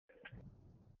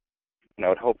and I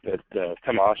would hope that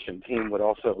Tomasz and team would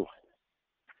also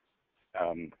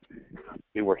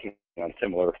be working on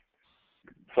similar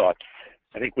thoughts.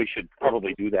 I think we should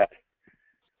probably do that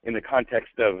in the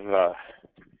context of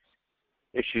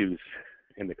issues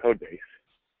in the code base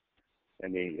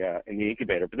and in the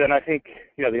incubator. But then I think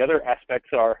the other aspects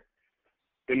are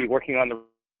going to be working on the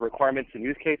requirements and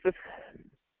use cases,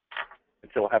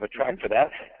 and so we'll have a track for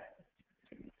that.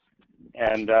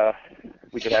 And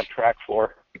we could have track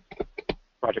for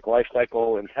project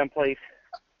lifecycle and template,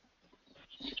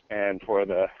 and for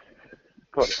the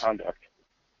code of conduct.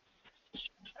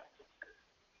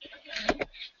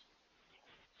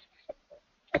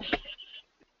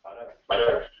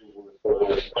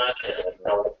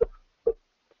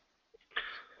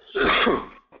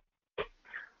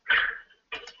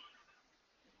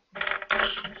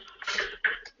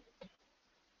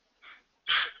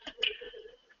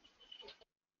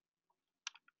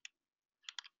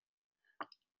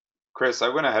 Chris, I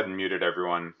went ahead and muted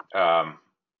everyone,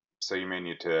 so you may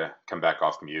need to come back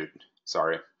off mute.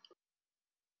 Sorry.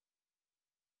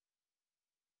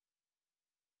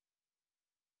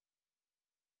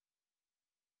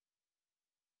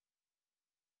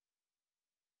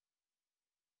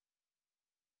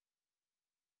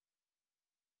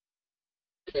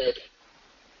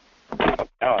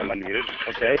 Now I'm unmuted.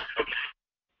 Okay.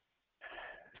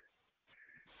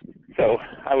 So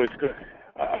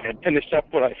I had finished up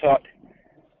what I thought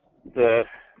the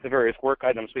various work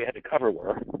items we had to cover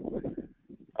were.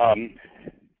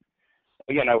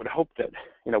 Again, I would hope that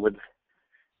with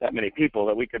that many people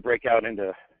that we could break out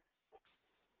into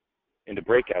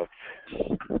breakouts.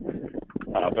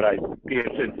 But I'd be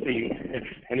interested to see if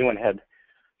anyone had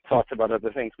thoughts about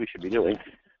other things we should be doing.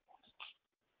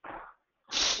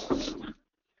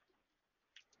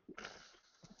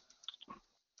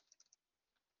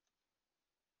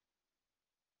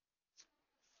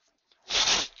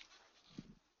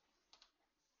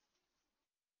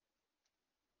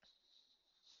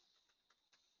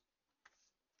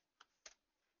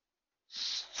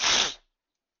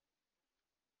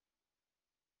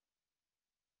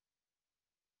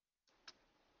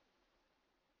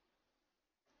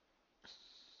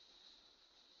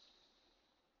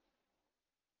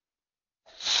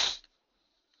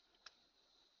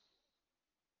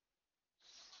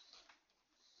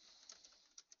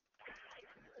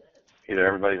 Either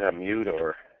everybody's on mute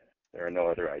or there are no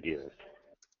other ideas.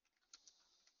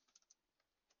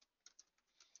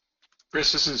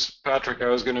 Chris, this is Patrick. I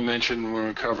was going to mention when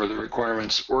we cover the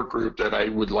requirements work group that I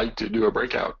would like to do a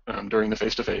breakout during the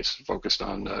face-to-face focused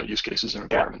on use cases and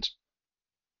requirements.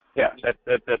 Yeah,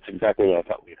 that's exactly what I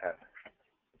thought we'd have.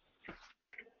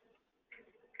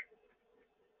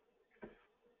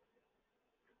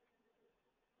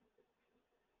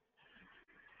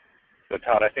 So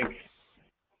Todd, I think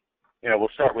we'll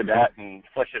start with that and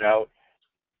flesh it out,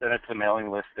 send it to the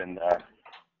mailing list, and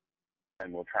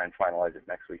we'll try and finalize it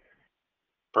next week.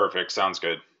 Perfect. Sounds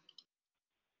good.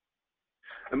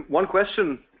 One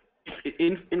question: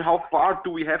 in how far do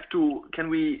we have to? Can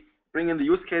we bring in the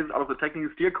use cases out of the technical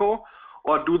steer core,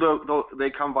 or do they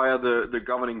come via the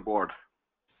governing board?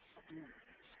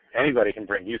 Anybody can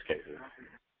bring use cases.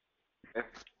 Okay.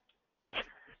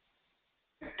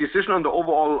 Decision on the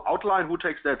overall outline, who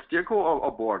takes that, steer core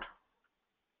or board?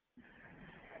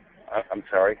 I'm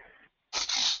sorry?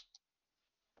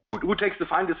 Who takes the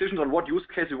final decisions on what use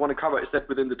case we want to cover? Is that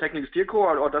within the technical steer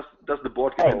core, or does the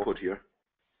board get input here?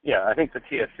 Yeah, I think the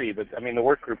TSC, but I mean the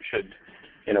work group should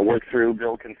work through,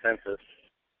 build consensus,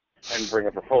 and bring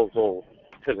a proposal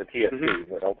to the TSC,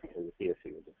 but ultimately the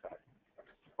TSC will decide.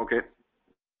 Okay,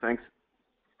 thanks.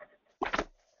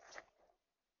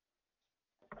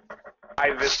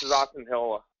 Hi, this is Austin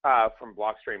Hill from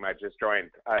Blockstream. I just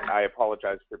joined. I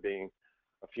apologize for being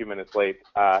a few minutes late.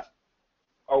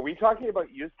 Are we talking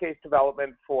about use case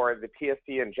development for the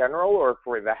TSC in general, or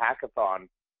for the hackathon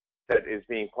that is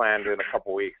being planned in a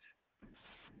couple weeks?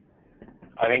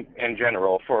 I think in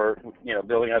general, for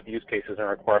building out the use cases and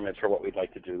requirements for what we'd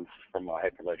like to do from a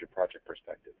Hyperledger project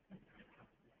perspective.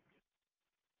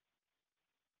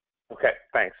 Okay,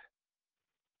 thanks.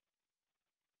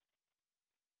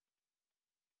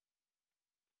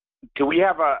 Do we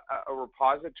have a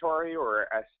repository or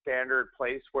a standard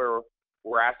place where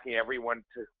we're asking everyone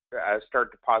to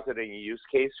start depositing a use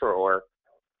case, or?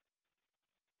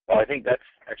 Well, I think that's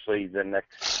actually the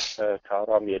next Todd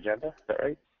on the agenda. Is that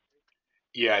right?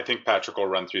 Yeah, I think Patrick will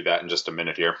run through that in just a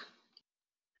minute here.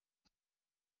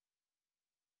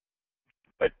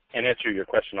 But in answer to your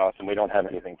question, Austin, we don't have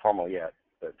anything formal yet,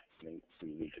 but we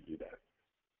need to do that.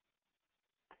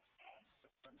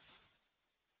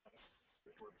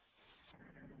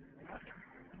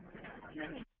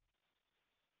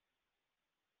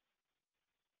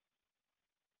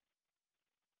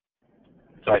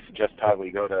 So I suggest, Todd,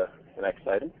 we go to the next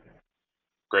item.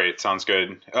 Great, sounds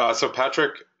good. So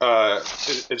Patrick,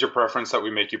 is your preference that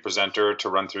we make you presenter to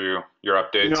run through your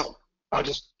updates? No, I'll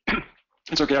just,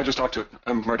 it's okay, I just talked to it.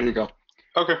 I'm ready to go.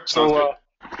 Okay, sounds good.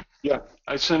 Yeah,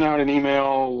 I sent out an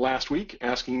email last week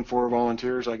asking for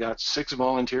volunteers. I got 6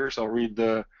 volunteers. I'll read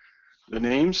the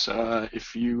names.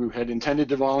 If you had intended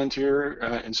to volunteer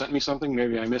and sent me something,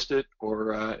 maybe I missed it,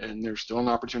 or and there's still an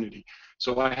opportunity.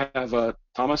 So I have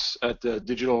Thomas at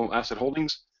Digital Asset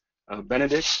Holdings,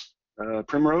 Benedict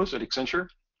Primrose at Accenture,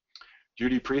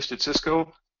 Judy Priest at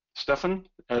Cisco, Stefan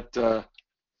at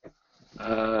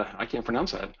I can't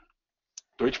pronounce that,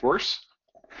 Deutsche Börse,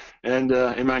 and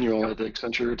Emmanuel at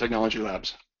Accenture Technology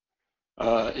Labs.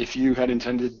 If you had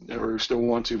intended or still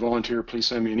want to volunteer, please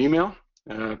send me an email,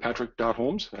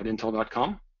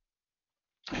 patrick.holmes@intel.com,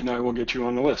 and I will get you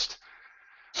on the list.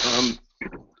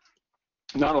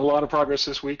 Not a lot of progress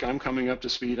this week. I'm coming up to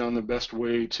speed on the best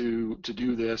way to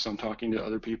do this. I'm talking to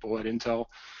other people at Intel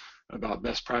about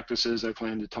best practices. I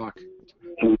plan to talk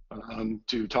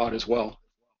to Todd as well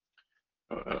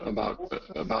about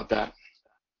that.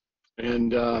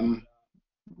 And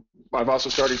I've also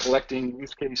started collecting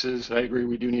use cases. I agree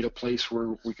we do need a place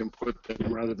where we can put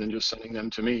them rather than just sending them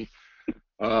to me.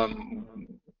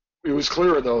 It was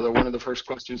clear, though, that one of the first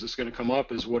questions that's going to come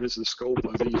up is what is the scope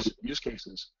of these use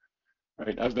cases?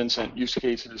 Right? I've been sent use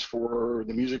cases for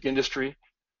the music industry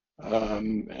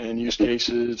and use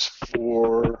cases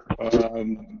for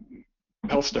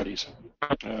health studies,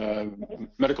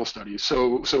 medical studies.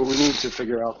 So we need to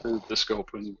figure out the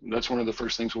scope, and that's one of the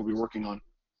first things we'll be working on.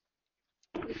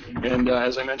 And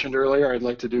as I mentioned earlier, I'd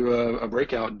like to do a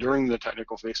breakout during the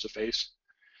technical face-to-face,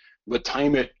 but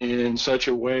time it in such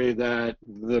a way that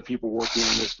the people working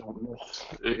on this don't miss,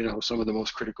 some of the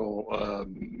most critical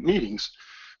meetings.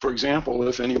 For example,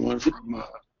 if anyone from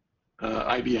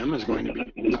IBM is going to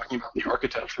be talking about the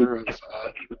architecture of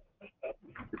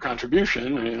your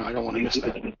contribution, I don't want to miss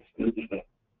that.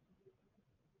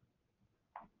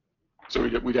 So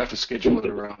we'd have to schedule it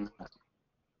around that.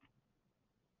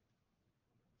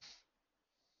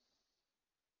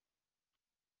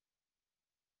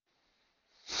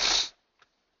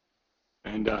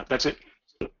 And that's it.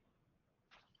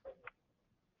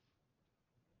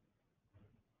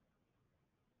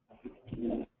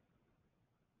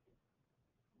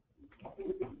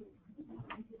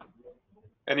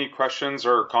 Any questions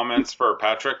or comments for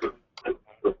Patrick?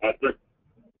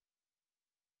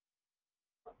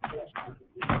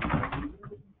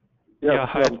 Yeah,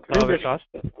 hi, Vikas.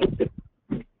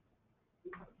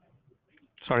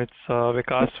 Sorry, it's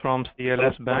Vikas from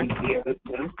CLS Bank.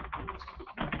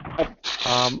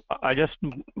 I just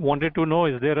wanted to know,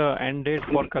 is there an end date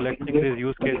for collecting these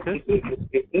use cases?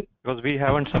 Because we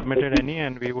haven't submitted any,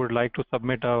 and we would like to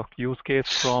submit a use case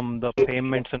from the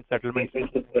payments and settlements.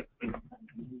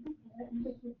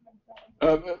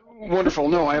 Wonderful.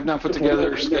 No, I have not put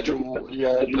together a schedule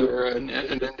yet or an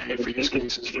end date for use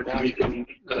cases. For now, you can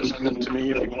send them to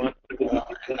me if you want,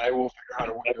 and I will figure out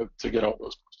a way to get all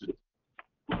those posted.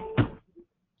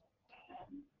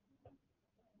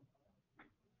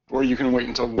 Or you can wait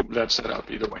until that's set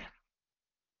up, either way.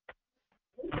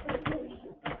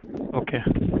 Okay.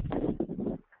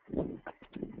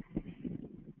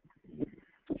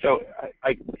 So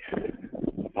I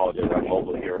apologize, I'm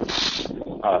mobile here.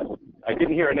 I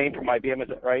didn't hear a name from IBM, is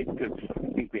that right? Because I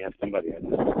think we have somebody on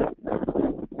this.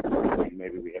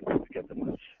 Maybe we have to get them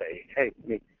to say, hey,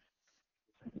 me.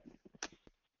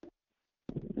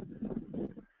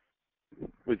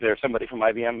 Was there somebody from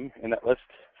IBM in that list,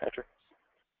 Patrick?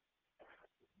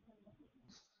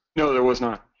 No, there was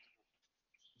not.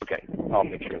 Okay, I'll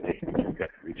make sure they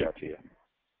reach out to you.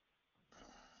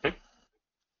 Okay.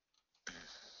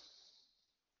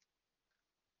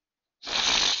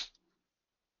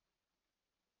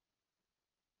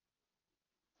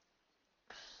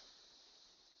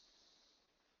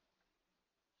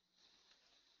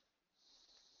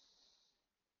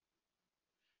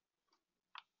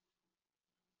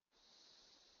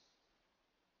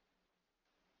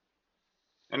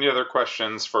 Any other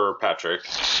questions for Patrick?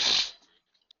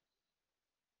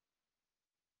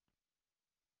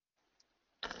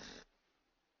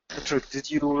 Patrick,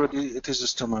 did you already, this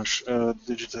is Tomasz,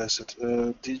 Digital Asset,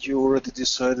 did you already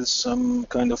decide some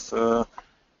kind of a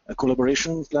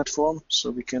collaboration platform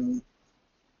so we can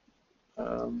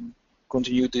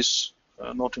continue this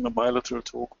not in a bilateral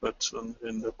talk but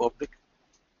in the public?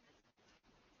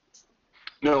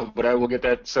 No, but I will get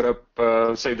that set up,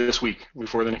 say, this week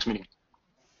before the next meeting.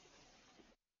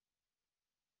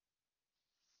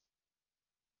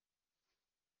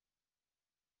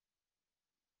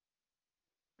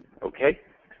 Okay.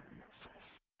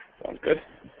 Sounds good.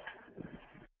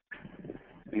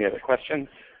 Any other questions?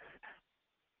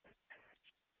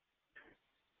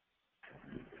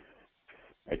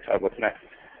 Right, Todd, what's next?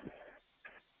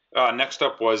 Next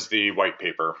up was the white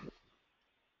paper.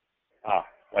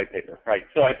 White paper, right.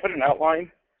 So I put an outline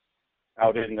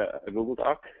out in a Google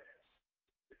Doc,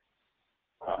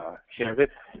 shared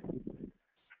it,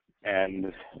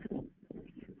 and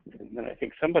then I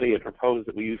think somebody had proposed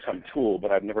that we use some tool,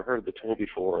 but I've never heard of the tool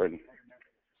before and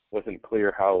wasn't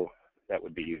clear how that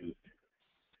would be used.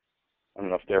 I don't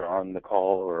know if they're on the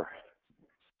call or,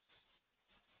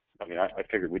 I mean, I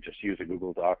figured we'd just use a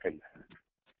Google Doc and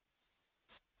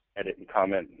edit and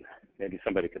comment. Maybe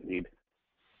somebody could lead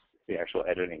the actual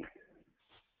editing.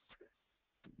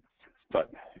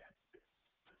 But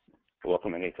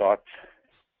welcome any thoughts.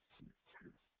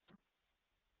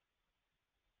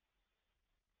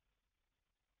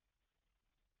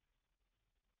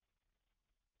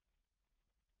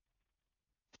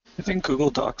 I think Google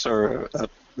Docs are a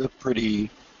pretty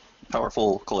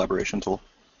powerful collaboration tool.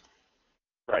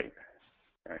 Right.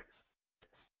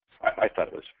 I thought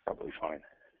it was probably fine.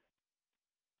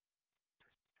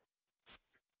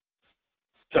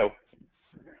 So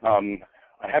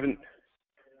I haven't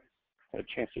had a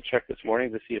chance to check this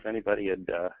morning to see if anybody had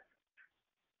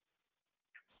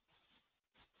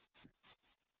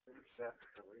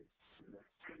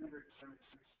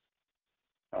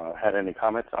had any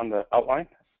comments on the outline.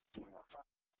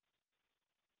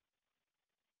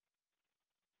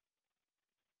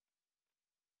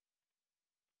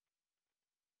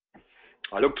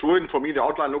 I looked through it, and for me, the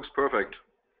outline looks perfect.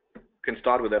 Can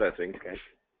start with that, I think. Okay.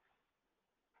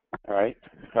 All right.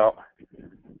 Well,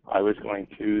 I was going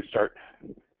to start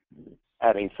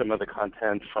adding some of the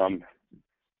content from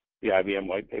the IBM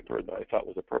white paper that I thought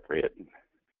was appropriate. And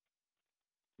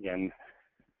again,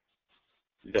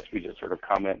 we just sort of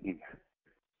comment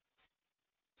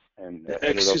and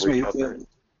excuse me.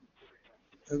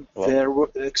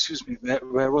 Excuse me.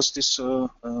 Where was this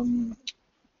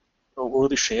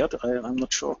already shared? I'm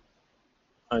not sure.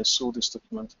 I saw this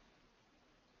document.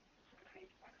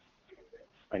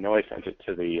 I know I sent it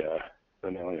to the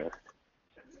mailer.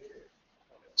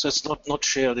 So it's not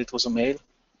shared. It was a mail.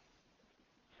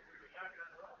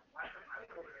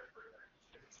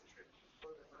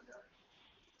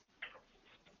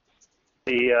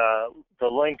 The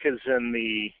link is in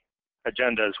the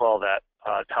agenda as well that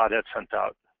Todd had sent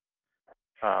out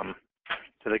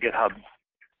to the GitHub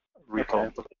repo.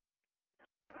 Okay.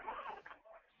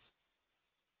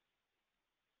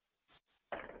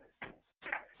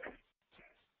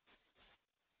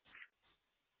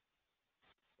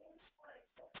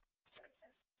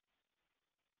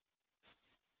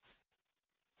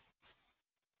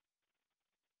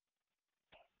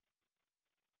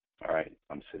 All right,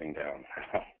 I'm sitting down.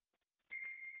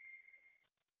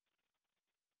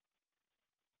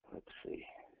 Let's see.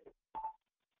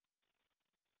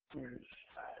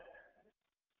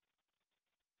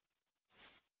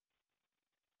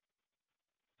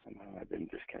 Somehow I've been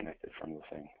disconnected from the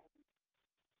thing.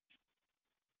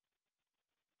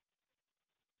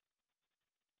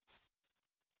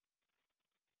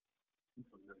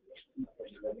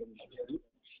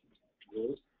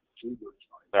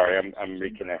 Sorry, I'm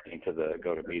reconnecting to the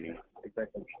GoToMeeting.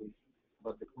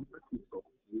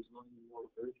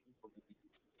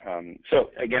 So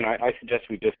again, I suggest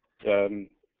we just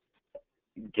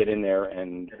get in there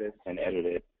and edit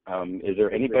it. Is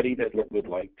there anybody that would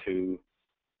like to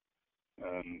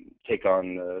take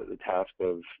on the task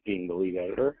of being the lead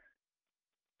editor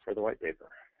for the white paper?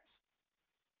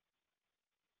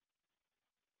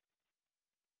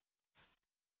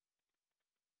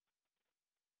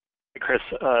 Chris,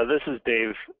 this is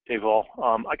Dave Wall.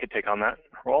 I could take on that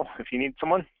role if you need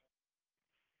someone.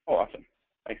 Oh, awesome.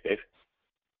 Thanks, Dave.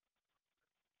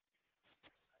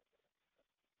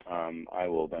 I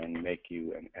will then make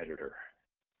you an editor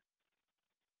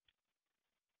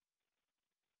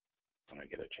when I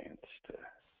get a chance to.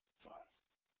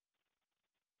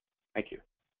 Thank you.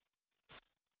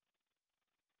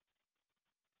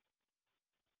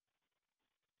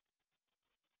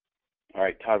 All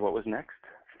right, Todd, what was next?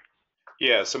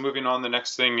 Yeah, so moving on, the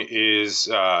next thing is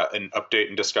an update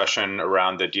and discussion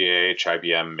around the DAH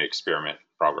IBM experiment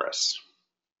progress.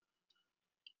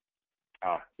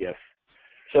 Yes.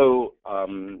 So I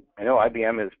know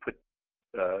IBM has put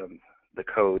the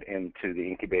code into the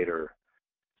incubator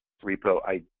repo.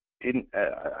 I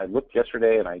looked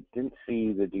yesterday and I didn't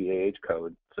see the DAH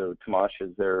code. So Tomasz,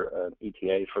 is there an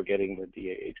ETA for getting the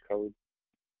DAH code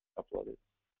uploaded?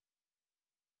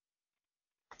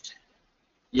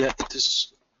 Yeah, it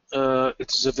is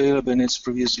It is available in its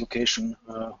previous location.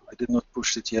 I did not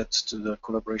push it yet to the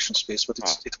collaboration space, but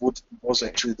it was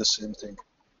actually the same thing.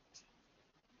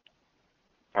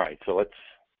 All right, so let's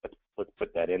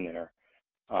put that in there.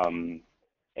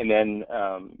 And then,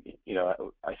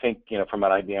 I think, from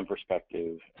an IBM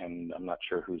perspective, and I'm not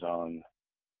sure who's on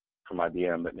from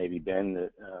IBM, but maybe Ben,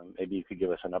 maybe you could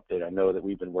give us an update. I know that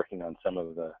we've been working on some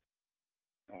of the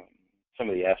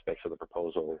aspects of the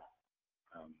proposal,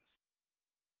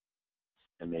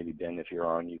 and maybe Ben, if you're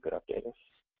on, you could update us.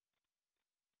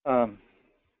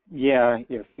 Yeah,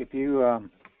 if you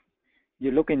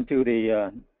look into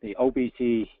the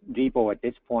OBC repo at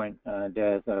this point,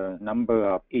 there's a number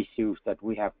of issues that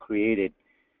we have created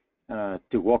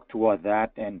to work toward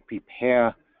that and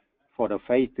prepare for the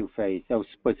face-to-face. So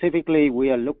specifically,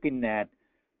 we are looking at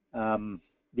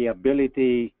the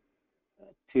ability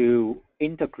to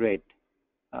integrate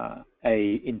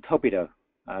a interpreter.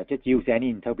 Just use any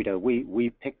interpreter.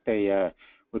 We picked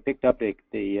up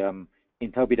the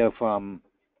interpreter from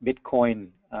Bitcoin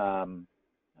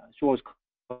source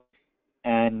code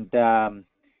and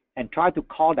try to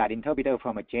call that interpreter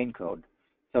from a chain code,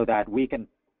 so that we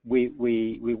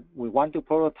want to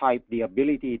prototype the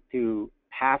ability to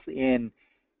pass in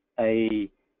a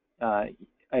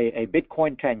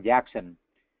Bitcoin transaction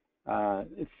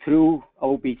through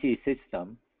OBC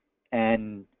system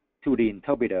and to the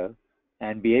interpreter,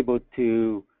 and be able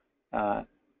to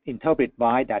interpret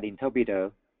by that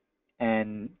interpreter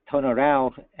and turn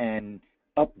around and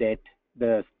update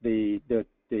the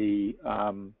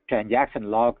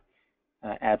transaction log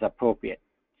as appropriate.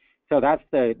 So that's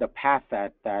the path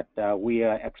that we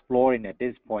are exploring at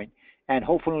this point, and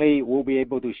hopefully we'll be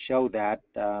able to show that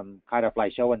kind of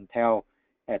like show and tell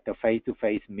at the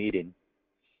face-to-face meeting.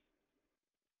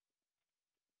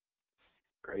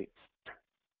 Great.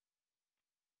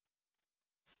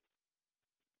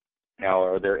 Now,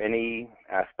 are there any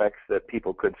aspects that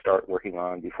people could start working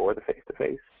on before the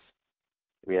face-to-face?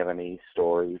 Do we have any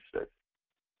stories that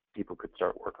people could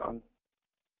start work on?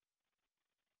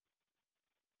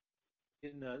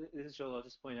 This is Joel. I'll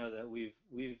just point out that we've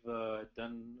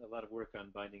done a lot of work on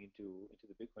binding into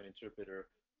the Bitcoin interpreter,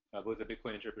 both the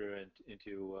Bitcoin interpreter and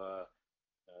into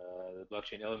the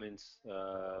blockchain elements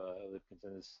of the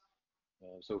consensus.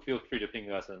 So feel free to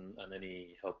ping us on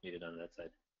any help needed on that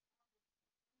side.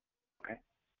 Okay.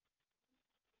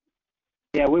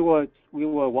 Yeah, we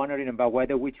were wondering about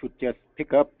whether we should just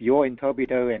pick up your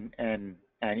interpreter and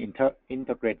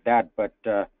integrate that, but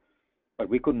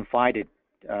we couldn't find it.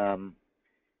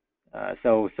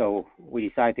 So we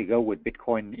decided to go with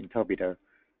Bitcoin interpreter.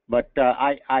 But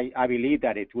I believe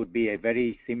that it would be a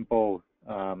very simple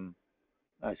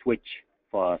switch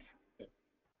for us.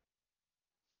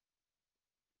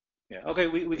 Yeah. Okay.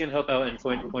 We can help out and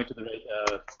point to the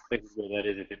right places where that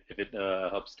is if it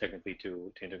helps technically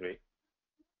to integrate.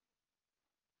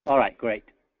 All right. Great.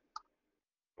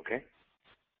 Okay.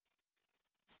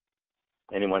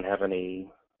 Anyone have any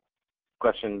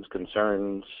questions,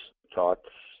 concerns, thoughts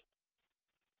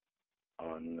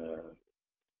on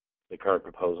the current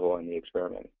proposal and the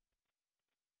experiment?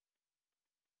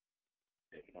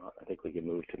 If not, I think we can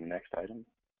move to the next item.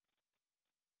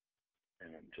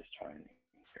 And I'm just trying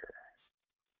here.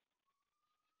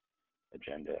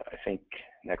 Agenda. I think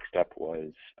next up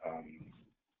was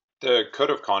the code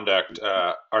of conduct.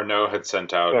 Arnaud had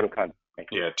sent out code of conduct.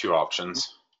 2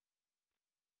 options.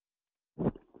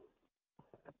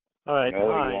 All right.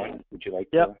 Arnaud, hi. Would you like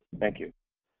yep. to? Thank you.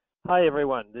 Hi,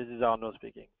 everyone. This is Arnaud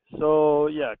speaking. So,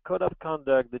 yeah, code of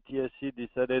conduct, the TSC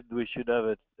decided we should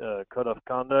have a code of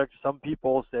conduct. Some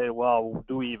people say, well,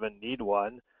 do we even need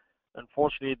one?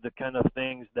 Unfortunately, the kind of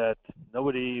things that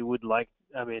nobody would like,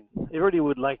 everybody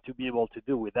would like to be able to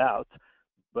do without,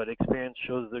 but experience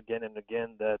shows again and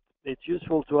again that it's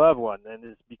useful to have one, and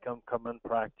it's become common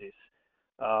practice.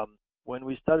 When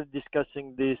we started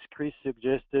discussing this, Chris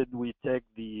suggested we take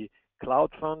the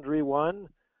Cloud Foundry one.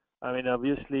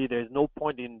 Obviously, there's no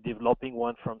point in developing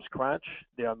one from scratch.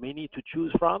 There are many to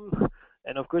choose from.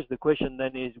 And of course, the question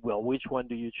then is, well, which one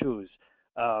do you choose?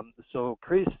 So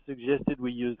Chris suggested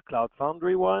we use Cloud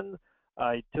Foundry one.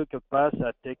 I took a pass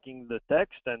at taking the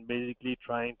text and basically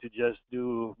trying to just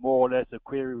do more or less a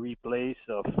query replace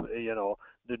of,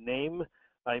 the name.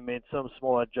 I made some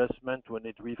small adjustment when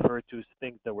it referred to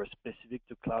things that were specific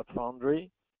to Cloud Foundry,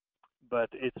 but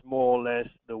it's more or less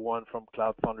the one from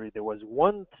Cloud Foundry. There was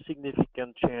one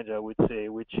significant change, I would say,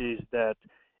 which is that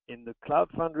in the Cloud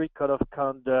Foundry code of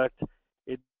conduct,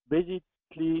 it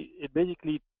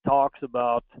basically talks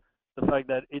about the fact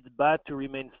that it's bad to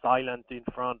remain silent in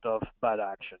front of bad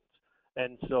actions.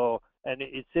 And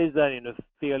it says that in a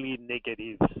fairly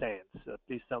negative sense. At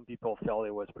least some people felt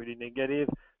it was pretty negative.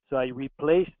 So I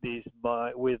replaced this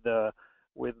with a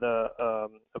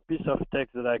piece of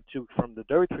text that I took from the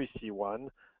W3C one,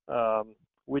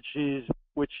 which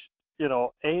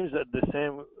aims at the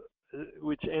same,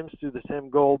 which aims to the same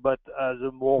goal, but as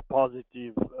a more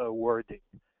positive wording.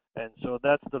 And so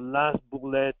that's the last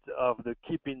bullet of the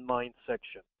keep in mind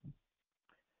section.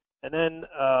 And then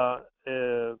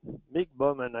Mick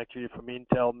Bowman, actually from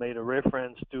Intel, made a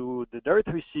reference to the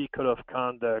W3C code of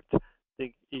conduct.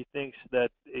 He thinks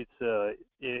that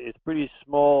it's pretty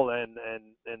small and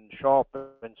sharp,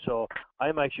 and so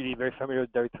I'm actually very familiar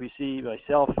with W3C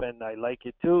myself, and I like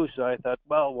it too. So I thought,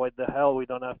 well, what the hell? We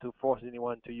don't have to force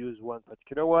anyone to use one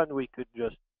particular one. We could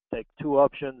just take two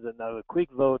options and have a quick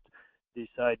vote,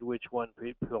 decide which one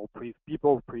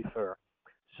people prefer.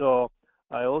 So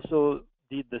I also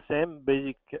did the same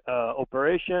basic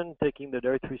operation, taking the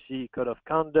W3C code of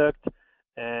conduct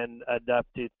and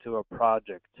adapt it to a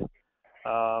project.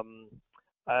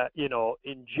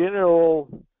 In general,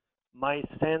 my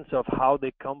sense of how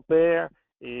they compare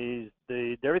is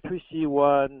the W3C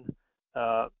one,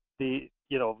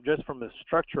 just from a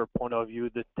structure point of view,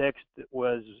 the text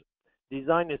was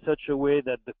designed in such a way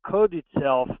that the code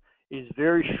itself is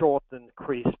very short and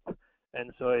crisp.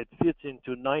 And so it fits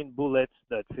into 9 bullets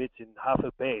that fits in half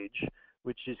a page,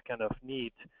 which is kind of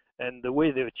neat. And the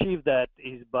way they achieve that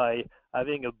is by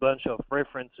having a bunch of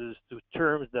references to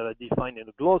terms that are defined in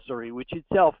a glossary, which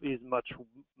itself is much,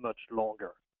 much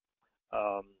longer.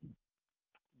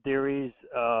 There is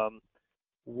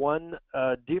one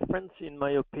difference, in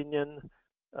my opinion,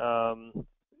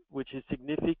 which is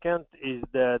significant, is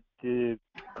that the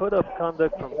code of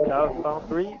conduct from Cloud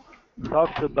Foundry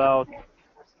talks about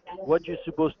what you're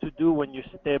supposed to do when you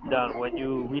step down, when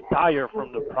you retire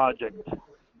from the project.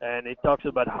 And it talks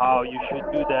about how you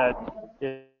should do that.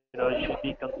 It should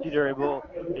be considerable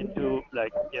into,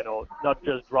 not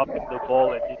just dropping the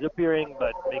ball and disappearing,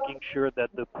 but making sure that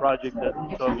the project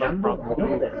doesn't suffer from you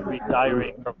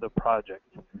retiring from the project.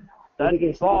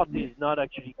 That part is not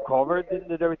actually covered in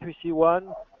the W3C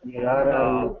one.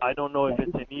 I don't know if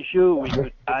it's an issue. We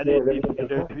could add it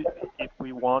if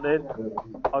we wanted.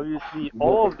 Obviously,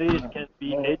 all of this can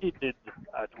be edited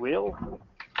at will.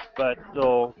 But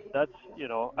so that's,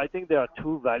 I think there are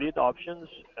two valid options,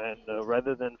 and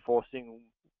rather than forcing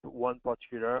one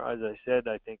particular, as I said,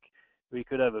 I think we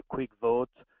could have a quick vote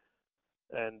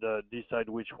and decide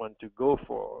which one to go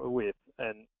with.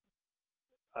 And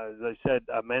as I said,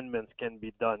 amendments can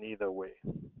be done either way.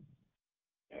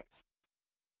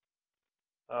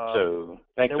 So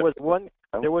thanks.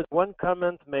 There was one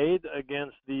comment made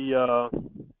against the.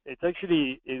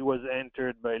 It was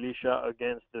entered by Alicia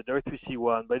against the W3C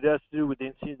one, but it has to do with the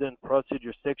incident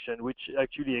procedure section, which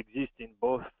actually exists in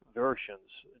both versions,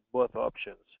 both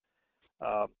options.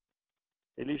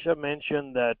 Alicia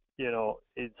mentioned that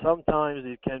sometimes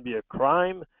it can be a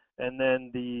crime, and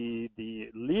then the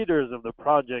leaders of the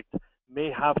project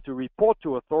may have to report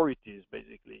to authorities,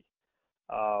 basically.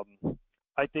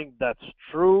 I think that's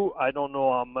true. I don't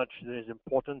know how much it is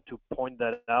important to point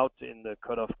that out in the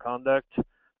code of conduct.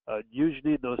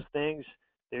 Usually those things,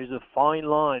 there's a fine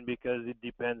line because it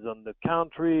depends on the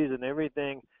countries and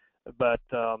everything. But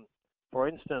for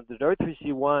instance, the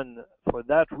W3C one, for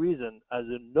that reason, as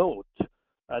a note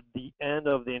at the end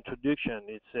of the introduction,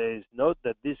 it says, note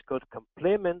that this code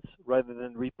complements rather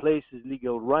than replaces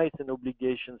legal rights and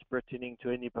obligations pertaining to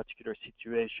any particular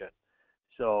situation.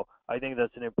 So I think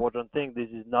that's an important thing. This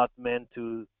is not meant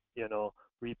to,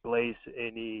 replace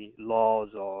any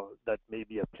laws or that may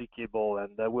be applicable,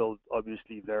 and that will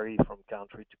obviously vary from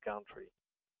country to country.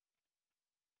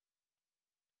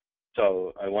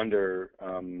 So I wonder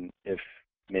if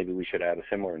maybe we should add a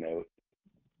similar note.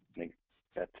 I think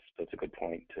that's a good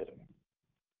point to.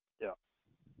 Yeah.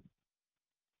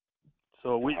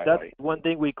 So that's one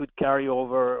thing we could carry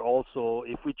over also.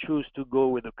 If we choose to go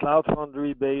with a Cloud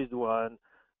Foundry based one,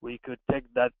 we could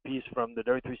take that piece from the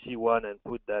W3C one and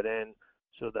put that in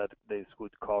so that this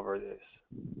would cover this.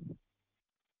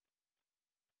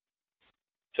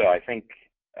 So I think,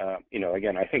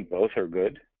 again, I think both are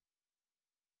good.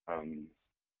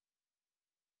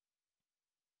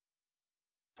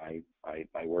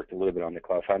 I worked a little bit on the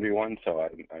Cloud Foundry one, so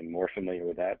I'm more familiar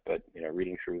with that. But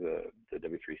reading through the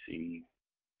W3C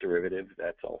derivative,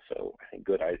 that's also, I think,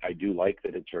 good. I do like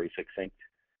that it's very succinct.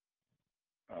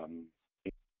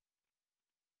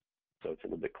 So it's a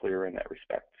little bit clearer in that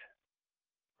respect.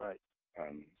 Right.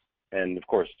 And of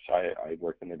course, I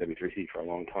worked in the W3C for a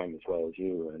long time as well as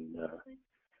you. And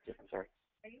yeah, I'm sorry.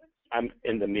 I'm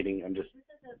in the meeting. I'm just.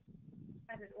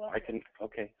 I can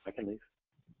leave.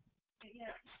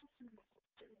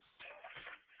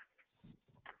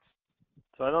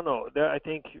 don't know. I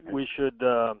think we should,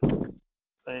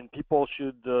 and people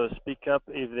should speak up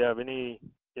if they have any,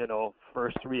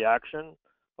 first reaction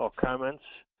or comments.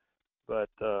 But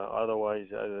otherwise,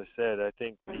 as I said, I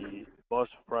think the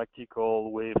most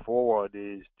practical way forward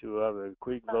is to have a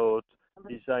quick vote,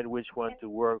 decide which one to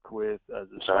work with as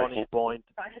a starting point,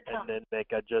 and then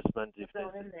make adjustments if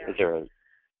necessary.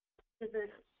 There's a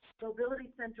mobility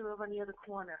center over near the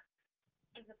corner.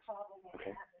 There's a problem.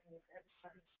 Okay.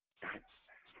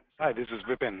 Hi, this is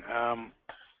Vipin.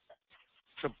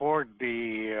 Support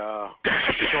the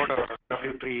shorter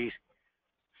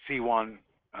W3C1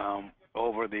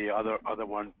 over the other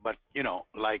one, but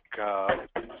like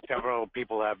several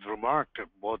people have remarked,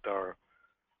 both are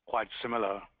quite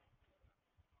similar.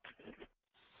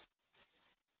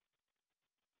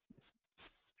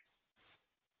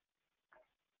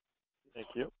 Thank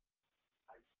you.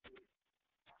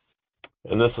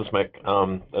 And this is Mick.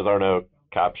 As Arno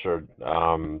captured,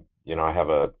 I have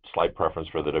a slight preference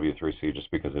for the W3C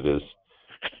just because it is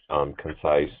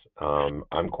concise.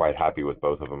 I'm quite happy with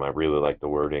both of them. I really like the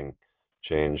wording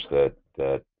change that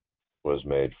was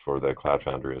made for the Cloud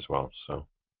Foundry as well. So.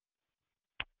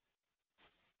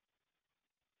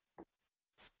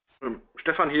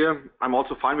 Stefan here. I'm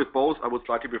also fine with both. I would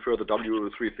slightly prefer the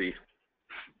W3C.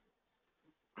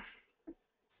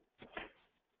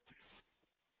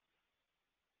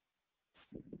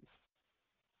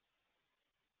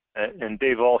 And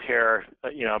Dave All here,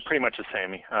 pretty much the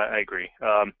same. I agree.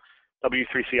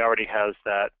 W3C already has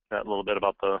that little bit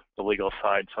about the legal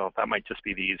side, so that might just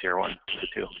be the easier one of the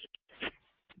two.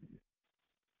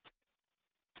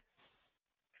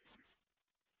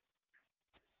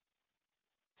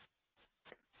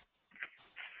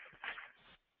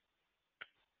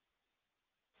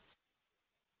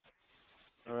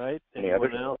 All right. Any Anyone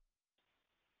others? else?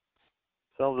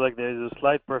 Sounds like there's a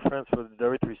slight preference for the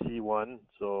W3C one,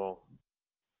 so.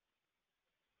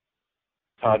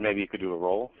 Todd, maybe you could do a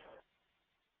roll.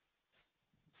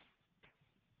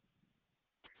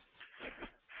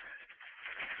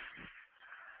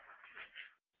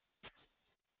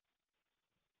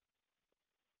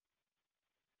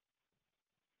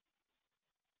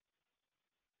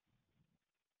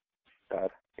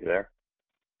 Todd, you there?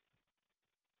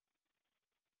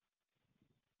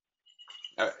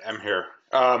 I'm here.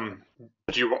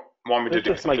 Do you want me to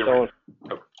do This is Mike something? Dolan.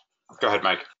 Oh, go ahead,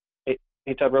 Mike. Hey,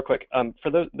 Todd, real quick.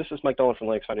 This is Mike Dolan from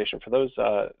Linux Foundation. For those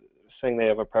saying they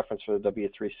have a preference for the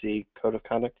W3C code of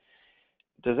conduct,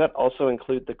 does that also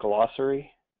include the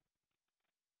glossary?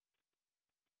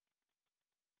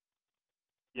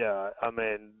 Yeah, I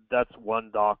mean, that's one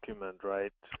document,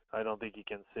 right? I don't think you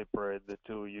can separate the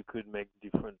two. You could make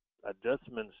different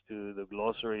adjustments to the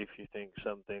glossary if you think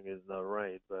something is not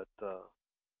right, but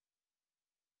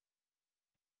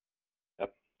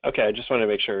Yep. Okay, I just wanted to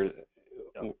make sure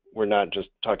we're not just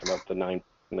talking about the 9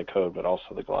 in the code, but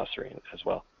also the glossary as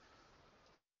well.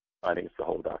 I think it's the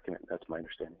whole document. That's my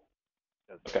understanding.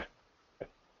 Okay.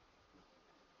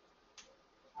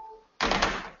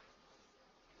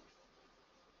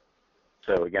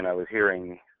 So again, I was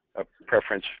hearing a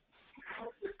preference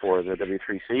for the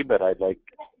W3C, but I'd like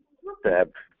to have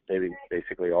maybe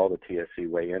basically all the TSC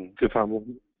weigh in,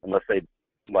 unless they'd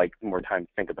like more time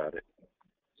to think about it.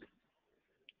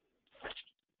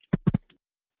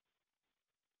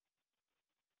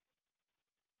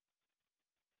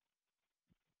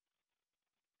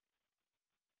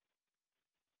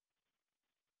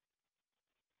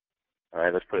 All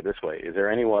right, let's put it this way. Is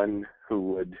there anyone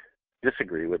who would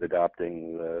disagree with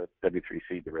adopting the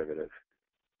W3C derivative?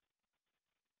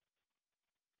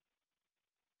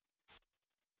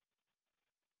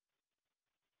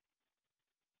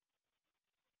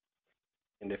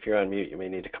 And if you're on mute, you may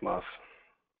need to come off.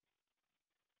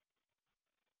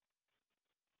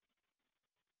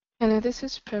 Hello, this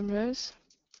is Primrose.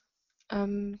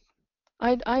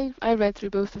 I read through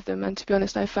both of them, and to be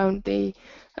honest, I found the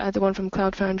one from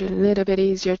Cloud Foundry a little bit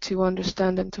easier to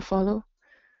understand and to follow.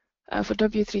 For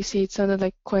W3C, it sounded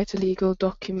like quite a legal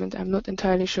document. I'm not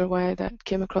entirely sure why that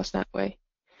came across that way.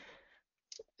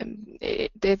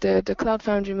 The Cloud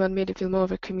Foundry one made it feel more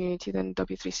of a community than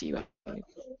W3C one. It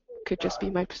could just be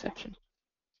my perception.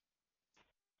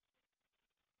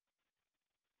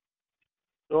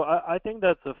 So I think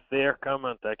that's a fair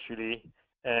comment, actually,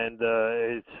 and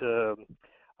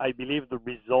I believe the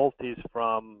result is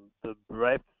from the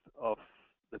breadth of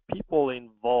the people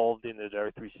involved in the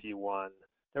W3C one.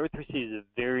 W3C is a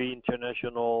very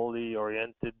internationally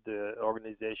oriented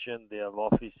organization. They have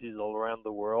offices all around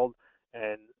the world,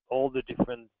 and all the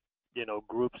different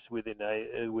groups within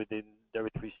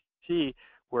W3C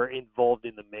were involved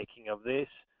in the making of this.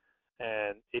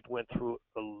 and it went through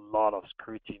a lot of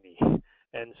scrutiny.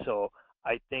 And so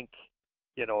I think,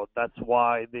 that's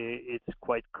why it's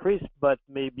quite crisp, but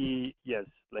maybe, yes,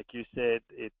 like you said,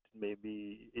 it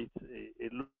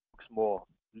looks more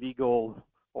legal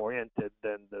oriented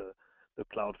than the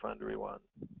Cloud Foundry one.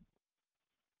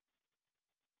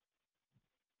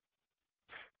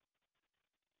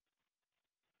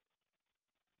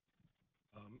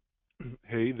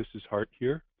 Hey, this is Hart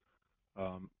here.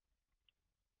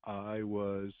 I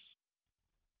was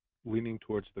leaning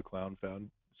towards the Cloud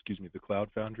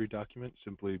Foundry document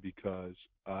simply because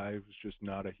I was just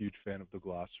not a huge fan of the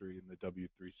glossary in the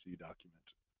W3C document.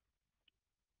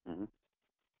 Mm-hmm.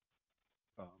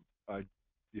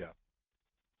 Yeah.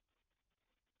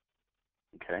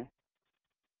 Okay.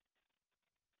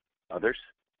 Others?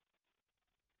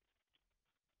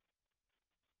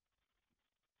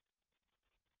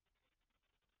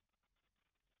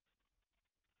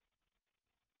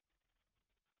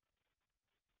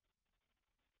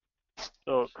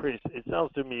 So, Chris, it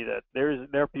sounds to me that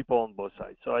there are people on both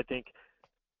sides. So I think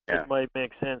it might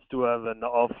make sense to have an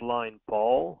offline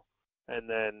poll, and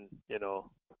then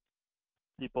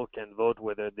people can vote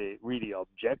whether they really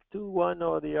object to one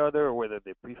or the other, or whether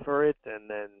they prefer it, and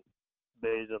then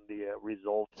based on the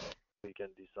results, we can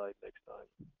decide next time.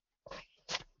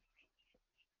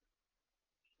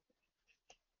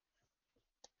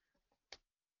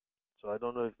 So I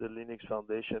don't know if the Linux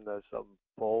Foundation has some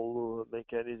poll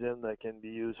mechanism that can be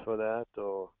used for that,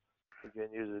 or we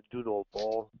can use a doodle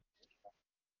poll.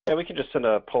 Yeah, we can just send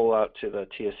a poll out to the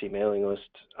TSC mailing list.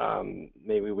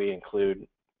 Maybe we include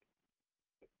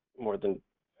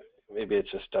maybe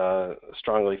it's just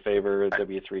strongly favor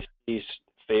W3C,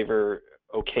 favor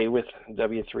okay with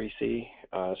W3C,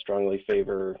 strongly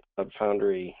favor Cloud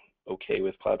Foundry, okay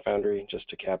with Cloud Foundry, just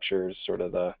to capture sort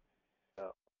of the.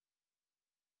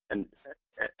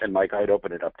 And Mike, I'd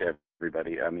open it up to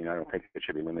everybody. I mean, I don't think it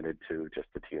should be limited to just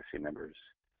the TSC members.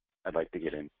 I'd like to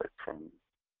get input from.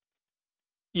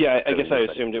 Yeah, I guess I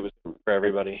assumed it was for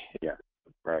everybody. Yeah,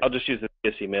 right. I'll just use the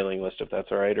TSC mailing list if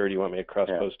that's all right, or do you want me to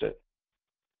cross-post it?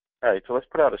 All right, so let's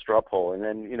put out a straw poll, and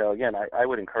then, again, I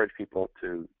would encourage people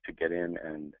to get in,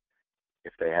 and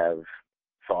if they have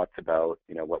thoughts about,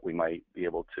 what we might be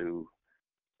able to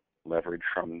leverage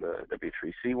from the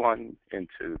W3C one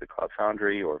into the Cloud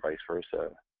Foundry or vice versa,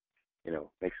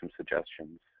 make some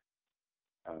suggestions.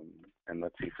 And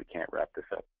let's see if we can't wrap this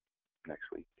up next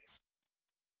week.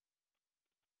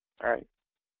 All right.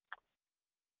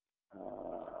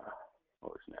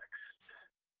 What was next?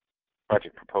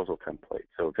 Project proposal template.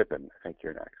 So Vipin, I think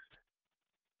you're next.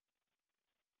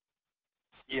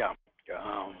 Yeah.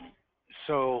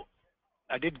 So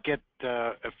I did get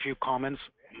a few comments,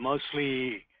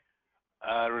 mostly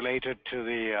related to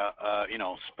the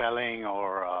spelling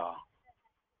or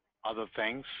other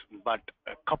things, but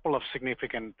a couple of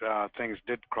significant things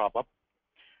did crop up.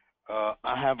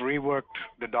 I have reworked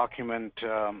the document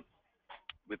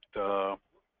with the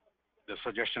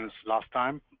suggestions last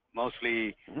time,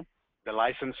 mostly the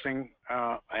licensing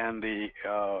and the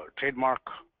trademark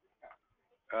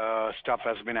stuff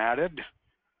has been added,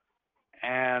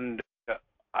 and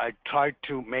I tried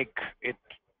to make it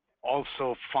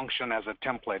also function as a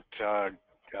template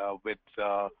with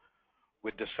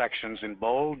the sections in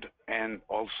bold, and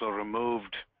also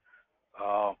removed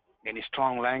any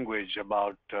strong language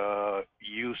about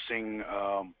using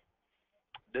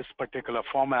this particular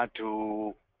format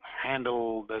to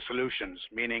handle the solutions,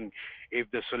 meaning if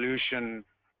the solution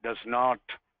does not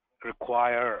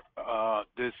require a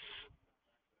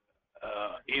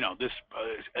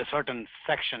certain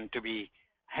section to be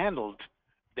handled,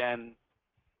 then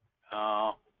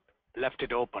left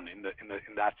it open in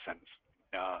that sense.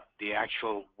 The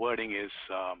actual wording is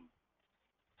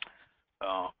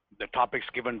the topics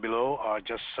given below are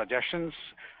just suggestions.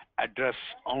 Address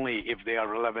only if they are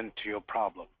relevant to your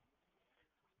problem.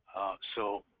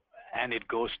 And it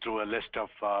goes through a list of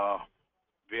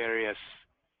various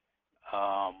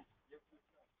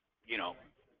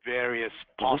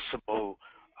possible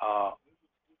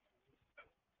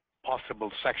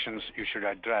sections you should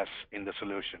address in the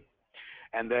solution.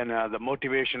 And then the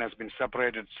motivation has been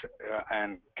separated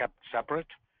and kept separate.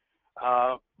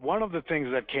 One of the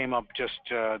things that came up just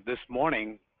this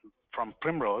morning from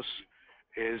Primrose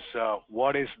is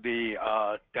what is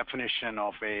the definition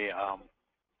of a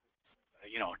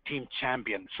team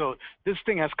champion. So this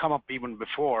thing has come up even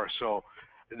before. So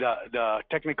the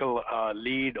technical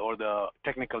lead or the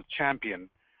technical champion,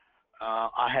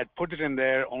 I had put it in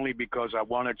there only because I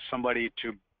wanted somebody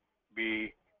to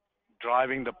be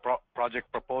driving the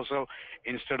project proposal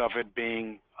instead of it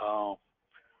being.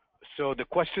 So the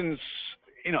questions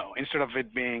instead of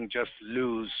it being just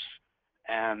loose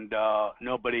and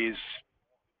nobody's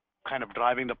kind of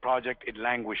driving the project, it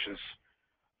languishes.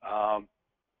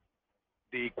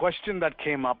 The question that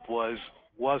came up was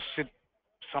it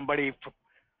somebody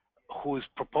who's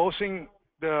proposing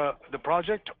the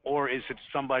project, or is it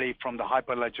somebody from the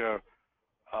Hyperledger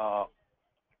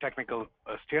technical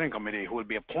steering committee who will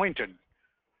be appointed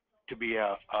to be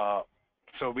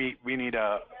so we need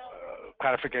a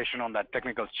clarification on that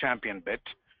technical champion bit.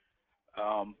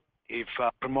 If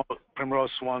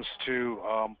Primrose wants to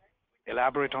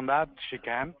elaborate on that, she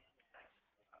can.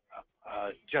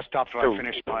 Just after I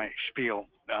finish my spiel.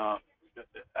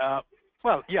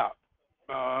 Well, yeah.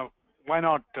 Why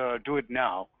not do it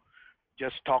now?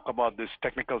 Just talk about this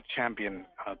technical champion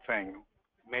thing.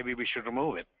 Maybe we should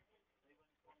remove it.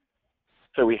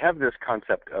 So we have this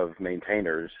concept of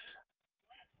maintainers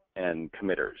and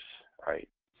committers, right?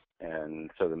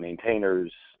 And so the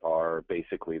maintainers are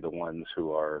basically the ones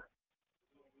who are,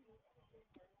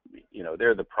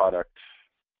 they're the product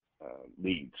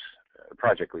leads,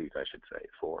 project leads, I should say,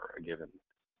 for a given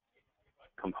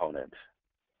component.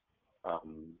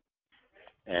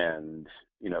 And,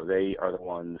 they are the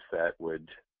ones that would,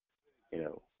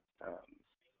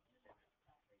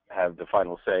 have the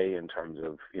final say in terms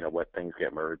of, what things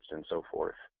get merged and so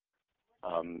forth.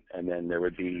 And then there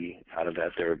would be, out of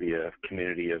that, there would be a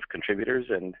community of contributors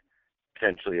and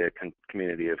potentially a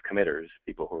community of committers,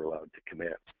 people who are allowed to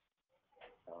commit.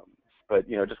 But,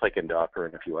 just like in Docker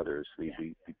and a few others,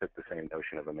 we took the same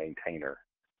notion of a maintainer.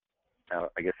 Now,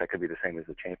 I guess that could be the same as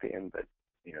a champion, but,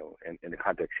 in the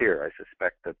context here, I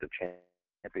suspect that the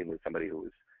champion was somebody who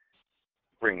was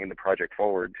bringing the project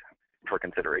forward for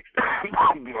consideration.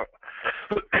 Pardon me,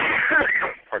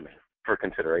 for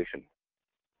consideration.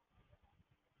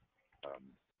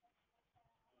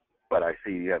 But I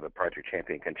see you have a project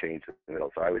champion can change in the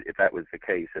middle. So if that was the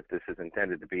case, if this is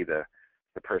intended to be the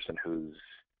person who's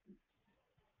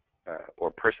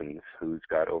or persons who's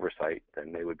got oversight,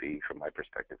 then they would be, from my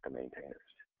perspective, the maintainers.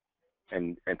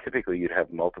 And typically you'd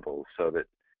have multiples, so that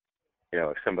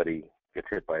if somebody gets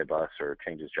hit by a bus or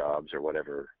changes jobs or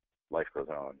whatever, life goes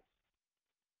on,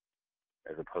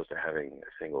 as opposed to having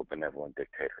a single benevolent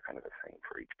dictator kind of a thing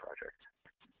for each project.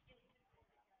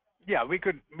 Yeah, we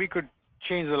could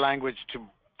change the language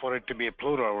for it to be a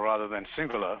plural rather than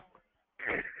singular.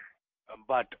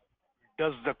 But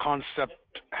does the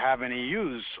concept have any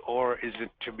use, or is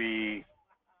it to be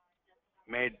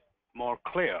made more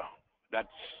clear? That's,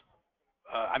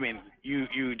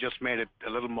 you just made it a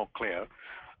little more clear.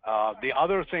 The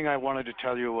other thing I wanted to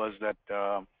tell you was that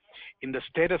in the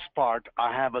status part,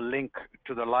 I have a link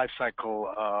to the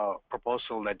lifecycle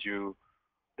proposal that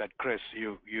Chris,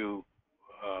 you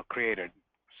created.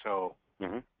 So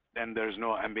then there's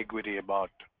no ambiguity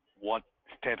about what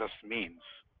status means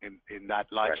in that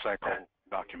lifecycle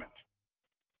document.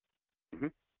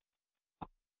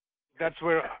 That's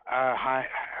where I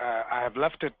have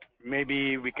left it.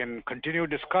 Maybe we can continue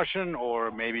discussion, or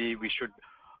maybe we should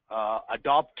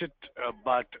adopt it,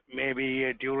 but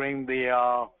maybe during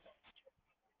that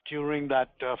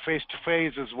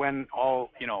face-to-face is when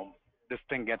all this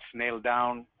thing gets nailed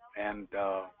down, and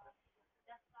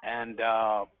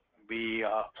we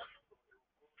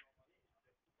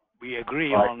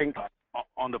agree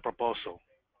on the proposal.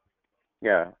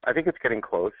 Yeah, I think it's getting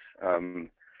close.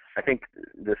 I think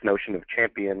this notion of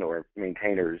champion or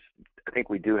maintainers, I think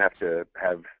we do have to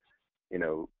have,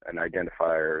 an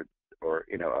identifier or,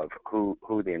 of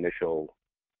who the initial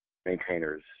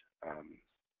maintainers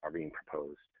are being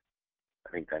proposed.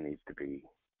 I think that needs to be,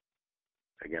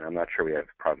 again, I'm not sure we have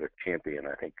project champion.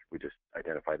 I think we just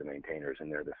identify the maintainers,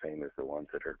 and they're the same as the ones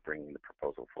that are bringing the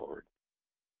proposal forward.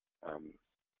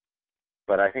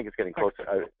 But I think it's getting close.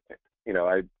 I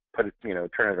put it,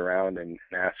 turn it around and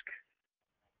ask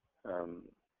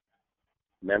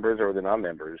members or the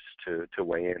non-members to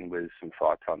weigh in with some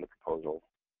thoughts on the proposal.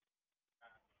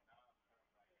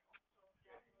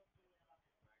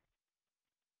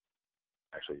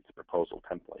 Actually, it's a proposal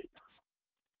template.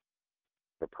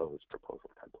 Proposed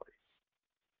proposal template.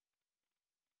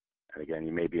 And again,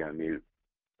 you may be on mute.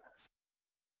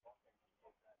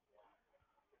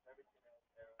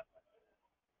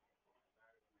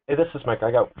 Hey, this is Mike.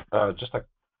 I got just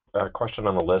a question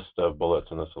on the list of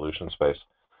bullets in the solution space.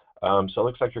 So it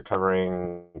looks like you're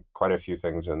covering quite a few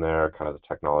things in there, kind of the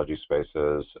technology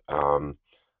spaces,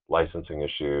 licensing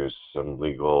issues, some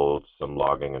legal, some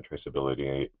logging and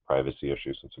traceability, privacy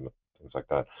issues, and some things like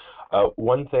that.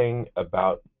 One thing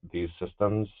about these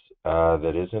systems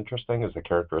that is interesting is the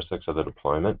characteristics of the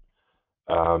deployment.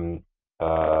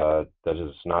 that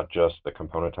is not just the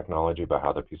component technology, but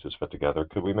how the pieces fit together.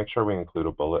 Could we make sure we include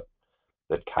a bullet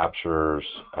that captures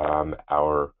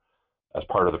as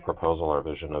part of the proposal, our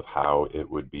vision of how it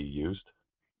would be used?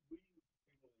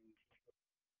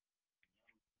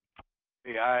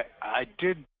 Yeah, I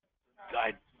do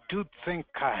think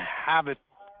I have it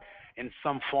in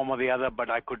some form or the other, but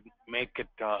I could make it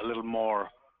a little more.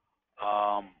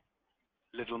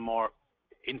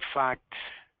 In fact,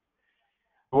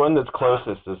 the one that's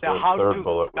closest is the third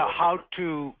bullet. The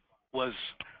how-to was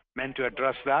meant to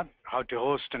address that, how to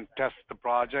host and test the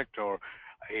project, or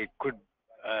it could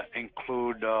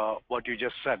include what you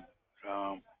just said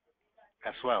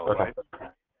as well, okay.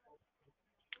 Right?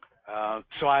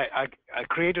 So I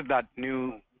created that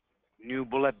new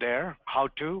bullet there,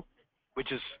 how-to,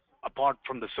 which is apart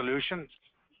from the solution,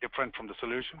 different from the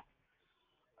solution.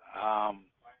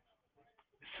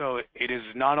 So it is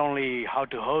not only how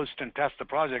to host and test the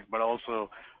project, but also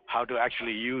how to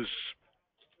actually use.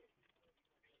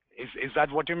 Is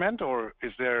that what you meant, or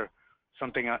is there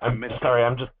something I missed? Sorry,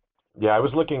 I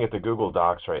was looking at the Google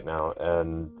Docs right now,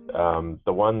 and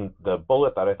the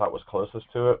bullet that I thought was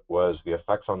closest to it was the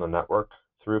effects on the network,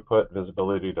 throughput,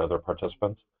 visibility to other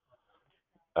participants.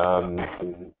 So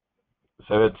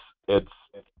it's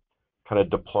kind of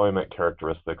deployment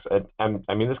characteristics, and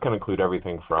I mean this can include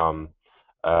everything from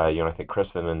I think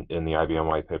Kristen in the IBM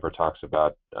white paper talks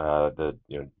about the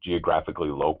geographically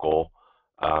local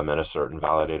and a certain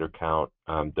validator count.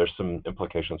 There's some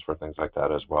implications for things like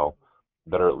that as well,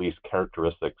 that are at least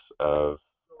characteristics of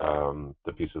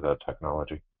the piece of that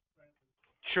technology.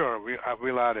 Sure,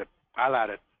 we'll add it. I'll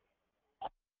add it.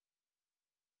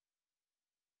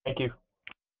 Thank you.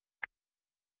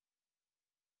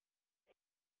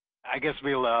 I guess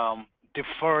we'll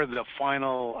defer the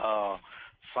final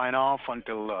sign-off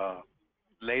until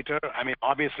later. I mean,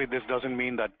 obviously, this doesn't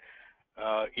mean that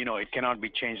it cannot be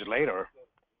changed later.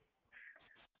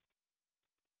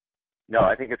 No,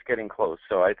 I think it's getting close.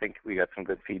 So I think we got some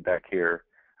good feedback here.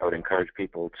 I would encourage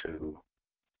people to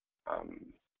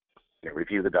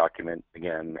review the document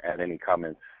again, add any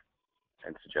comments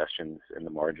and suggestions in the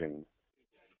margin,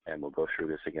 and we'll go through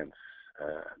this again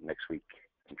next week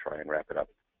and try and wrap it up.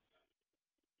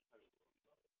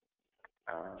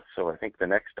 So I think the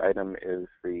next item is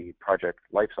the project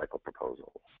lifecycle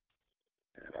proposal.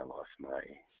 And I lost my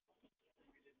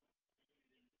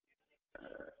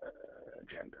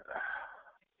agenda.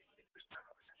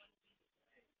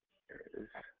 Here it is.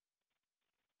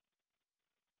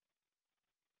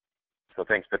 So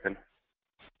thanks, Pippin.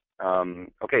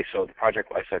 Okay, so the project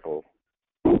lifecycle.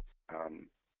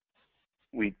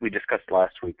 We discussed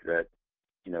last week that,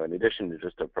 in addition to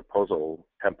just a proposal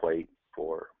template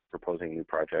for proposing new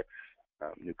projects,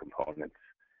 new components,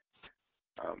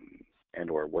 and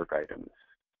or work items,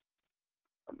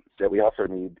 that we also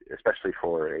need, especially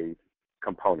for a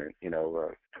component,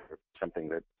 something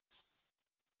that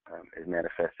is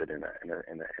manifested in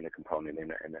a component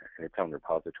in its own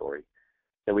repository,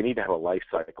 that we need to have a life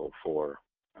cycle for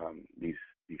these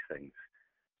things.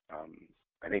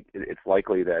 I think it's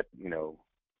likely that there'll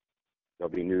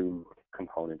be new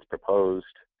components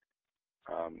proposed.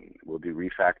 We'll do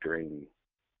refactoring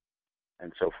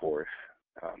and so forth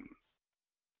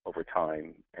over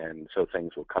time, and so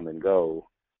things will come and go,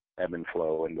 ebb and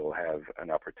flow, and we'll have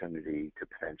an opportunity to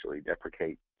potentially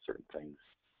deprecate certain things.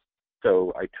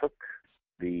 So I took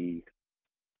the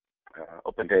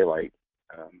Open Daylight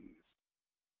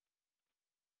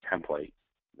template,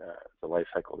 the life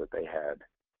cycle that they had,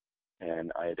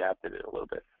 and I adapted it a little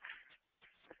bit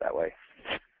that way.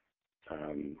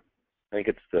 I think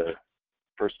it's the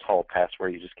first hall pass where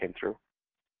you just came through.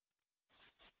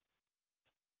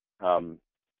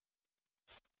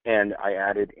 And I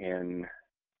added in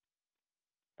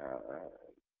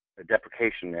a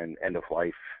deprecation and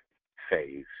end-of-life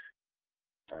phase.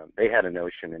 They had a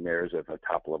notion in theirs of a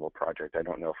top-level project. I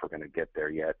don't know if we're going to get there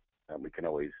yet. We can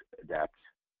always adapt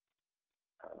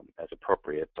as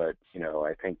appropriate, but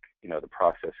I think the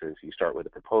process is you start with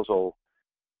a proposal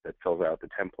that fills out the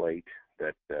template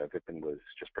that Vipin was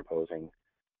just proposing.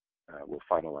 We'll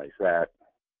finalize that.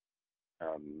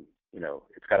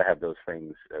 It's got to have those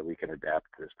things we can adapt.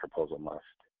 This proposal must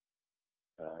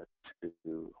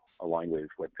to align with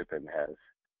what Vipin has.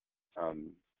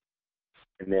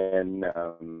 And then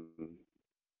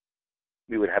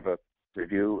we would have a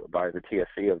review by the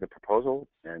TSC of the proposal,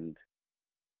 and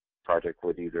the project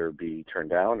would either be turned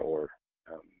down or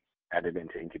added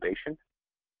into incubation.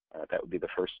 That would be the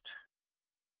first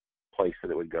place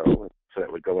that it would go. So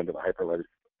that would go into the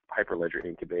Hyperledger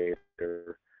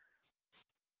incubator,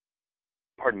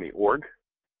 org.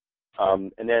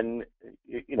 And then,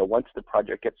 once the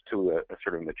project gets to a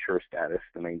sort of mature status,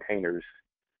 the maintainers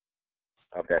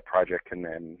of that project can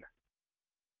then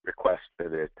request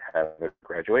that it have a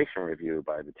graduation review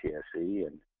by the TSC.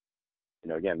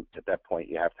 And, again, at that point,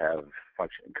 you have to have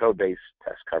functioning code base,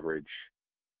 test coverage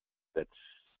that's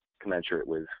commensurate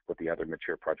with what the other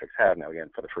mature projects have. Now, again,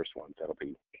 for the first ones, that'll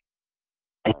be,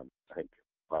 I think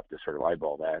we'll have to sort of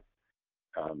eyeball that.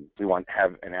 We want to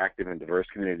have an active and diverse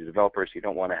community of developers. You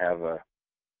don't want to have a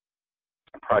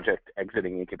project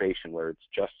exiting incubation where it's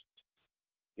just,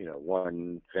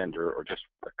 one vendor or just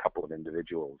a couple of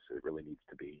individuals. It really needs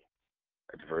to be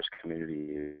a diverse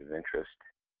community of interest.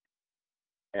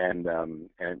 And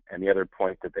the other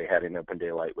point that they had in Open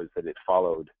Daylight was that it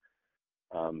followed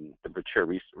the mature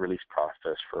release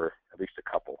process for at least a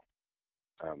couple.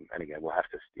 And again, we'll have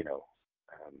to,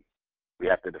 we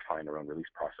have to define our own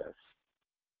release process.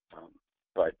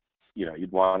 But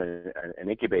you'd want an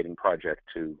incubating project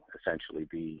to essentially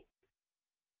be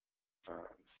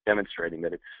demonstrating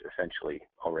that it's essentially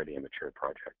already a mature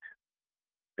project.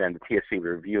 Then the TSC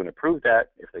will review and approve that.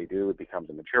 If they do, it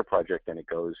becomes a mature project, and it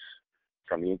goes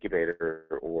from the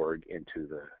incubator org into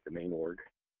the main org.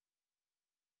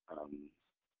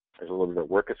 There's a little bit of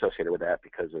work associated with that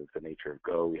because of the nature of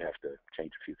Go. We have to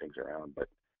change a few things around, but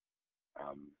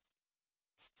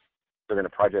so then a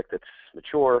project that's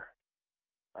mature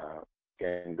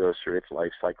and goes through its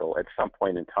life cycle. At some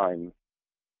point in time,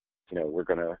 we're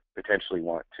going to potentially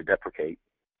want to deprecate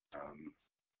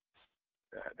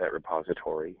that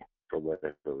repository for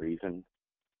whatever reason.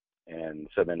 And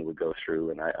so then we go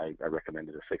through, and I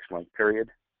recommended a 6-month period.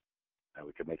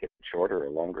 We could make it shorter or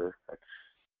longer. I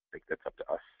think that's up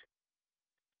to us.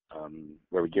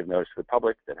 Where we give notice to the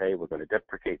public that, hey, we're going to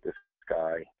deprecate this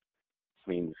guy.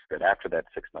 Means that after that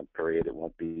 6-month period, it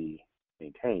won't be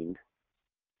maintained.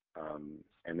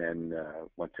 And then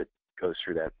once it goes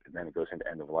through that, then it goes into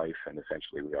end of life, and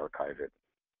essentially we archive it.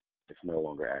 It's no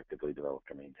longer actively developed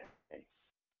or maintained.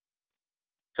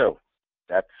 So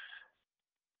that's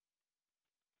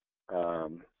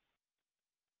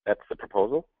the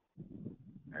proposal,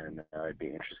 and I'd be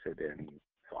interested in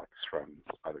thoughts from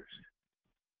others.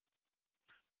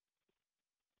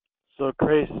 So,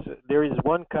 Chris, there is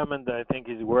one comment that I think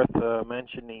is worth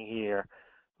mentioning here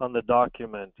on the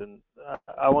document, and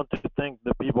I want to thank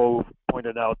the people who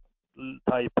pointed out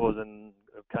typos and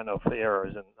kind of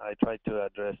errors, and I tried to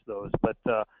address those. But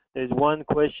there's one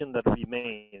question that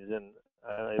remains, and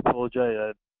I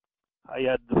apologize. I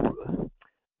had,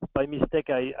 by mistake,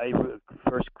 I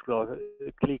first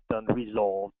clicked on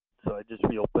resolve, so I just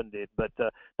reopened it. But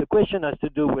the question has to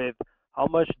do with how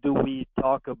much do we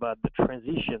talk about the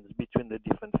transitions between the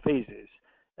different phases?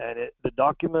 And the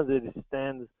document as it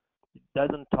stands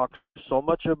doesn't talk so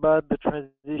much about the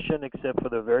transition except for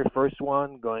the very first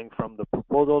one, going from the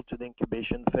proposal to the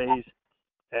incubation phase.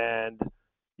 And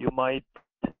you might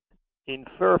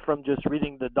infer from just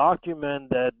reading the document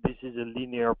that this is a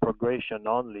linear progression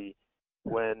only,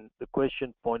 when the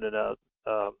question pointed out,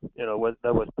 what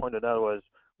that was pointed out was,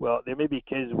 well, there may be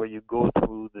cases where you go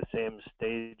through the same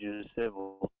stages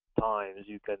several times.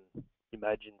 You can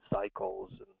imagine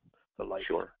cycles and the like.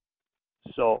 Sure.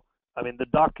 So, I mean, the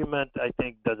document, I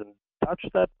think, doesn't touch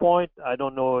that point. I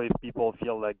don't know if people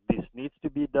feel like this needs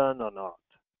to be done or not.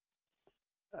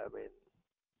 I mean,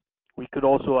 we could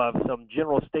also have some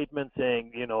general statement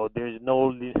saying, there's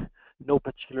no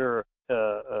particular,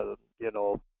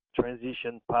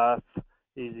 transition path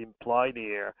is implied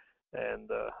here, and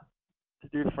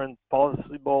different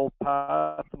possible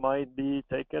path might be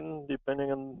taken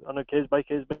depending on a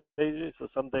case-by-case basis or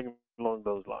something along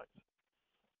those lines.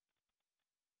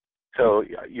 So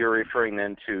you're referring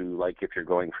then to, like, if you're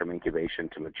going from incubation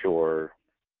to mature,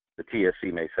 the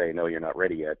TSC may say, no, you're not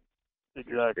ready yet.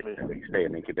 Exactly. You stay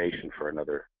in incubation for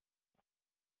another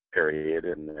period,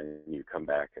 and then you come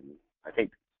back. And I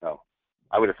think,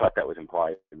 I would have thought that was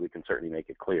implied. We can certainly make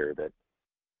it clear that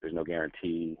there's no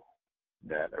guarantee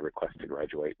that a request to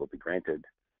graduate will be granted.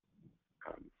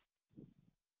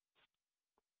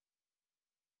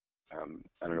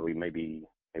 I don't know, maybe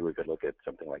we could look at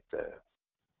something like the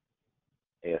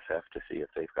ASF to see if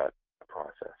they've got a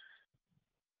process.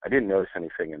 I didn't notice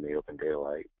anything in the Open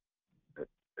Daylight that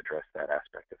addressed that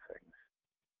aspect of things.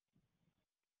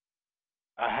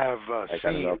 I have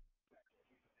seen.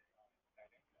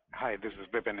 Hi, this is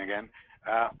Bipin again.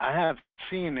 I have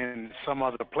seen in some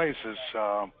other places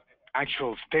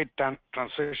actual state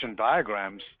transition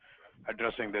diagrams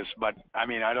addressing this, but I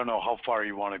mean, I don't know how far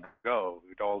you want to go.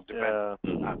 It all depends.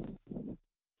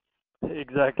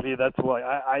 exactly. That's why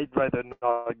I'd rather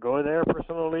not go there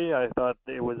personally. I thought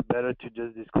it was better to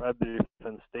just describe the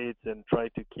different states and try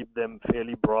to keep them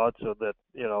fairly broad so that,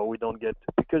 you know, we don't get,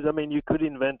 because I mean, you could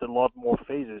invent a lot more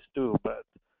phases too, but,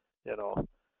 you know,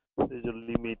 there's a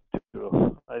limit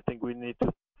to, I think we need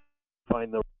to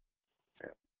find the.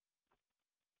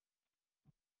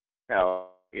 Now,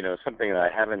 you know, something that I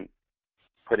haven't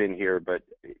put in here, but,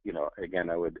 you know, again,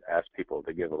 I would ask people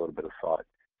to give a little bit of thought.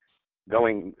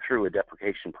 Going through a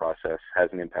deprecation process has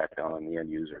an impact on the end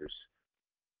users.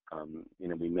 You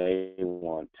know, we may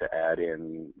want to add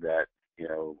in that, you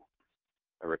know,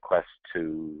 a request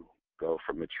to go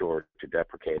from mature to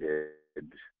deprecated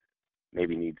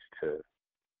maybe needs to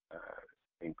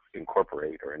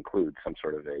incorporate or include some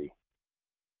sort of a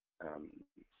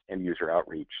end user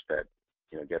outreach that,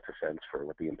 you know, gets a sense for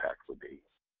what the impact would be.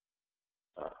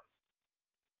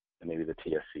 And maybe the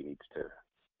TSC needs to,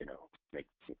 you know, make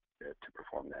to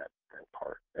perform that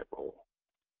part, that role.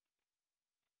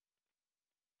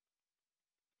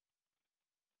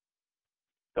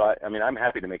 So I mean, I'm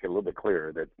happy to make it a little bit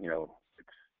clearer that, you know,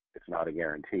 it's not a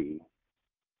guarantee.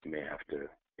 You may have to,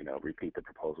 you know, repeat the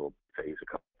proposal phase a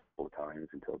couple of times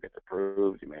until it gets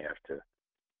approved. You may have to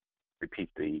repeat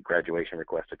the graduation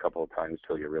request a couple of times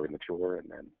till you're really mature, and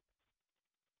then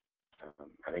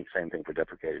I think same thing for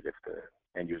deprecated. If the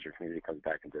end user community comes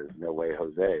back and says, "No way,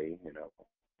 Jose," you know,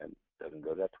 and doesn't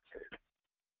go deprecated,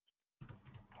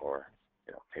 or,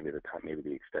 you know, maybe the time, maybe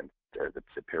the extent, or the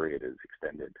period is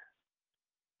extended.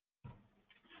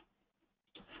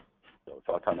 So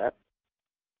thoughts on that?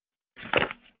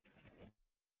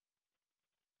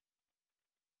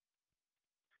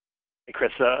 Hey,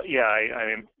 Chris, yeah, I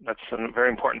mean, that's a very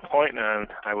important point, and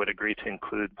I would agree to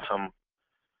include some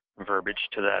verbiage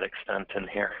to that extent in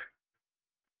here.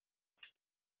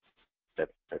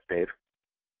 That's Dave?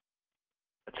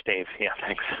 That's Dave, yeah,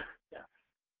 thanks. Yeah.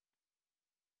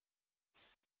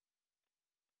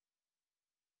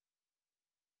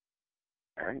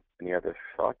 All right, any other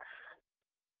thoughts?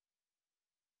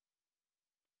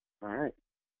 All right.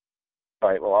 All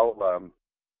right, well, I'll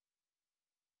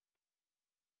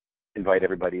invite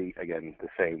everybody, again, the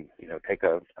same, you know, take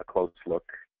a close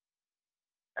look,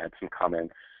 add some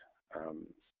comments,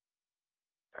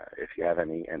 if you have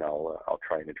any, and I'll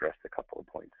try and address a couple of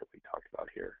points that we talked about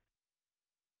here.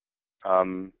 I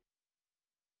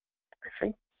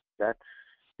think that's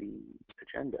the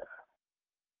agenda.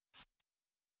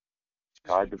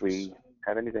 Todd, did we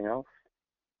have anything else?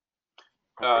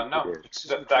 No,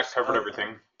 that covered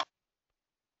everything.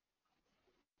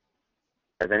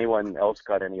 Has anyone else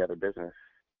got any other business?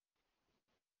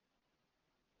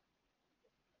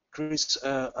 Chris,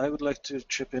 I would like to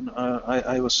chip in.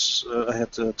 I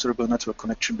had a terrible network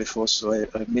connection before, so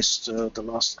I missed the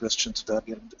last question to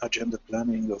the agenda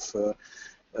planning of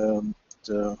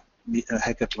the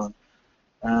hackathon.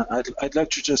 I'd like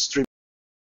to just